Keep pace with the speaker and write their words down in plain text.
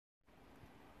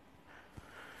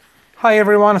Hey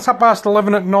everyone, it's up past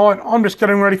 11 at night. I'm just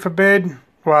getting ready for bed.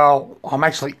 Well, I'm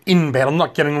actually in bed. I'm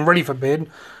not getting ready for bed.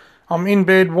 I'm in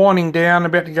bed, winding down,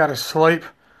 about to go to sleep.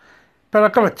 But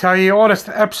I've got to tell you, I just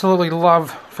absolutely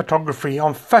love photography.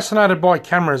 I'm fascinated by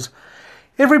cameras.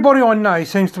 Everybody I know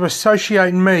seems to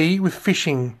associate me with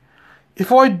fishing.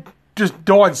 If I just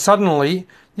died suddenly,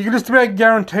 you can just about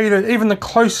guarantee that even the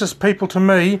closest people to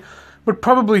me would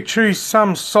probably choose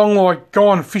some song like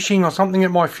Gone Fishing or something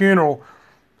at my funeral.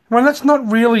 Well, that's not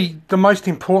really the most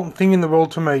important thing in the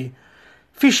world to me.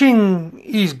 Fishing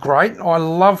is great. I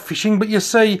love fishing. But you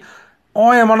see,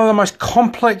 I am one of the most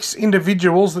complex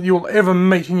individuals that you'll ever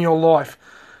meet in your life.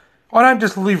 I don't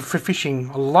just live for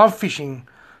fishing. I love fishing.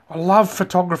 I love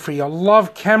photography. I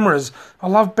love cameras. I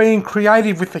love being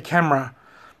creative with the camera.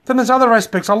 Then there's other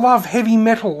aspects. I love heavy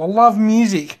metal. I love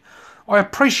music. I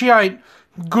appreciate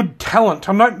good talent.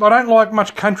 I don't like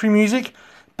much country music.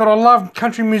 But I love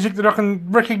country music that I can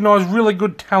recognise really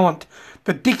good talent.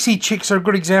 The Dixie Chicks are a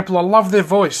good example. I love their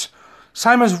voice.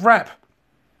 Same as rap.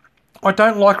 I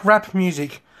don't like rap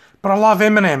music, but I love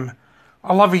Eminem.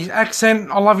 I love his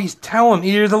accent. I love his talent.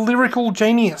 He is a lyrical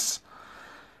genius.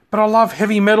 But I love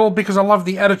heavy metal because I love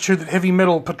the attitude that heavy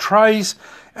metal portrays.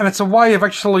 And it's a way of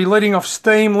actually letting off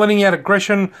steam, letting out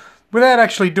aggression, without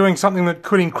actually doing something that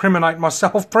could incriminate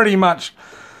myself pretty much.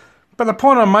 But the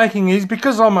point I'm making is,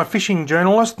 because I'm a fishing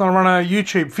journalist and I run a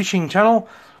YouTube fishing channel,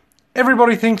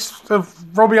 everybody thinks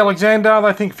of Robbie Alexander,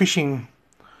 they think fishing.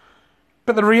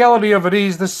 But the reality of it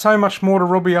is, there's so much more to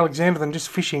Robbie Alexander than just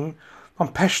fishing.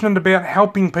 I'm passionate about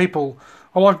helping people.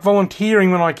 I like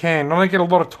volunteering when I can. I don't get a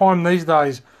lot of time these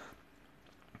days.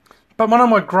 But one of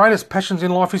my greatest passions in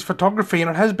life is photography,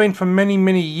 and it has been for many,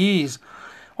 many years.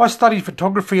 I studied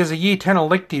photography as a Year 10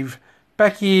 elective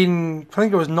back in, I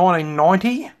think it was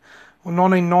 1990. Or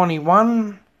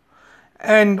 1991,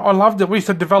 and I loved it. We used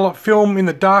to develop film in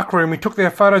the darkroom. We took their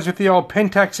photos with the old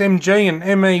Pentax MG and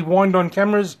ME wind-on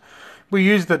cameras. We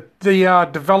used the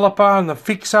developer and the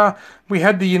fixer. We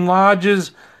had the enlargers,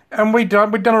 and we'd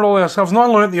done it all ourselves. And I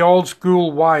learnt the old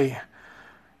school way,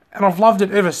 and I've loved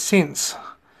it ever since.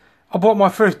 I bought my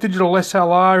first digital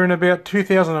SLR in about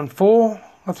 2004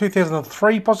 or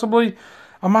 2003 possibly.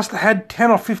 I must have had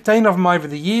 10 or 15 of them over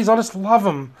the years. I just love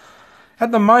them.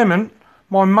 At the moment,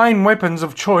 my main weapons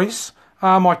of choice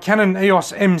are my Canon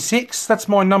EOS M6. That's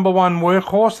my number one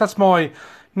workhorse. That's my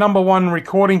number one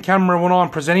recording camera when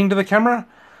I'm presenting to the camera.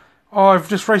 I've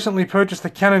just recently purchased the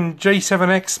Canon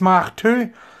G7X Mark II,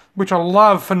 which I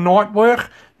love for night work,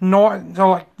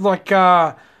 nightscapes,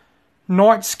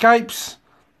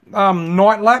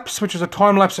 night lapse, which is a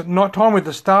time lapse at night time with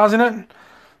the stars in it.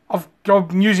 I've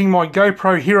been using my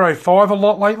GoPro Hero 5 a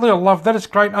lot lately. I love that. It's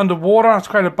great underwater. It's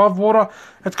great above water.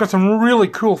 It's got some really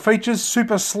cool features.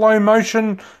 Super slow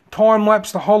motion, time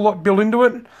lapse, the whole lot built into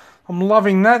it. I'm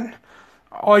loving that.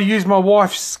 I use my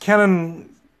wife's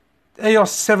Canon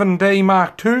EOS 7D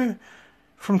Mark II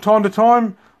from time to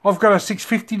time. I've got a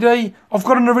 650D. I've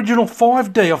got an original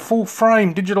 5D, a full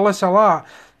frame digital SLR.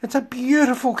 It's a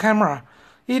beautiful camera.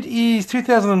 It is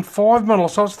 2005 model,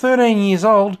 so it's 13 years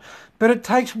old. But it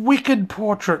takes wicked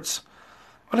portraits.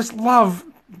 I just love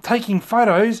taking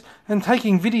photos and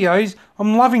taking videos.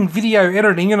 I'm loving video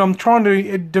editing, and I'm trying to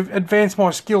advance my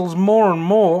skills more and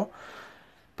more.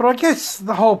 But I guess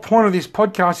the whole point of this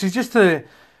podcast is just to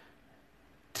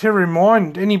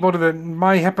remind anybody that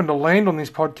may happen to land on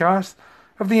this podcast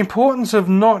of the importance of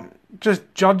not just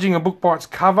judging a book by its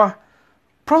cover.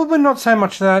 Probably not so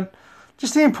much that.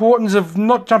 Just the importance of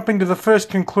not jumping to the first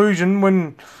conclusion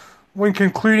when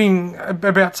concluding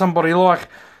about somebody. Like,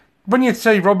 when you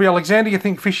see Robbie Alexander, you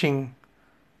think fishing.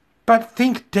 But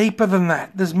think deeper than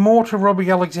that. There's more to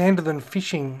Robbie Alexander than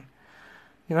fishing.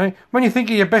 You know, when you think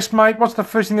of your best mate, what's the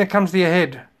first thing that comes to your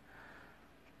head?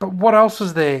 But what else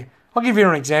is there? I'll give you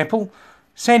an example.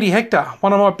 Sandy Hector,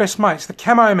 one of my best mates, the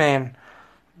Camo Man.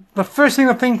 The first thing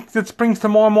that springs to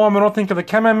my mind when I think of the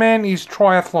Camo Man is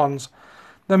triathlons.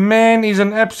 The man is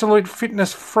an absolute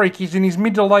fitness freak. He's in his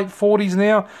mid to late 40s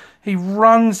now. He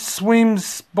runs,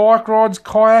 swims, bike rides,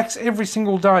 kayaks every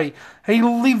single day. He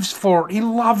lives for it. He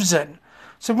loves it.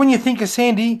 So when you think of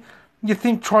Sandy, you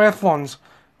think triathlons.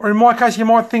 Or in my case, you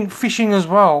might think fishing as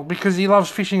well, because he loves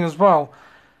fishing as well.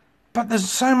 But there's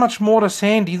so much more to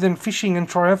Sandy than fishing and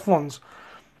triathlons.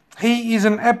 He is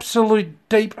an absolute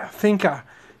deep thinker.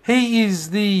 He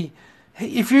is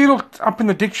if you looked up in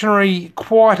the dictionary,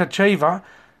 quiet achiever,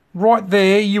 right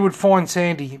there you would find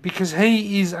Sandy, because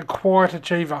he is a quiet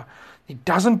achiever. He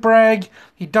doesn't brag.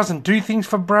 He doesn't do things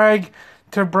for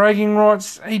bragging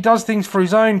rights. He does things for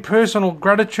his own personal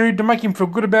gratitude, to make him feel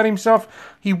good about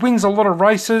himself. He wins a lot of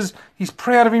races. He's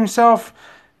proud of himself.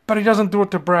 but he doesn't do it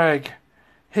to brag.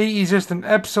 He is just an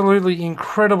absolutely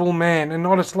incredible man, and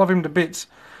I just love him to bits.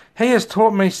 He has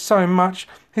taught me so much.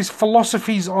 His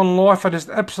philosophies on life are just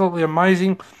absolutely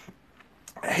amazing.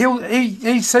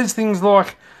 He says things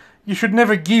like, you should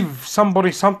never give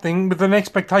somebody something with an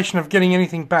expectation of getting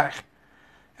anything back.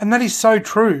 And that is so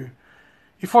true.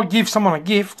 If I give someone a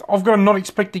gift, I've got to not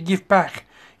expect a gift back.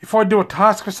 If I do a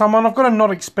task for someone, I've got to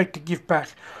not expect a gift back.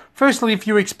 Firstly, if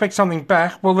you expect something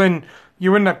back, well then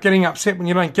you end up getting upset when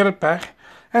you don't get it back.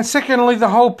 And secondly, the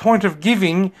whole point of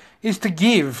giving is to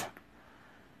give,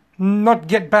 not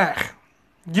get back.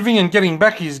 Giving and getting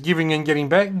back is giving and getting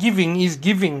back. Giving is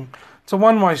giving. It's a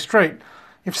one-way street.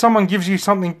 If someone gives you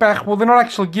something back, well, they're not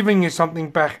actually giving you something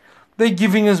back. They're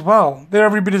giving as well. They're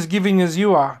every bit as giving as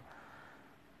you are.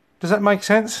 Does that make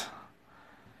sense?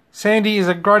 Sandy is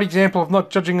a great example of not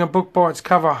judging a book by its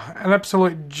cover. An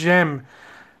absolute gem.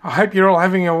 I hope you're all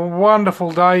having a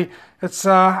wonderful day. It's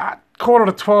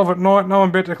 11:45 at night. Now I'm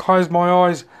about to close my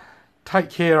eyes.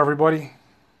 Take care, everybody.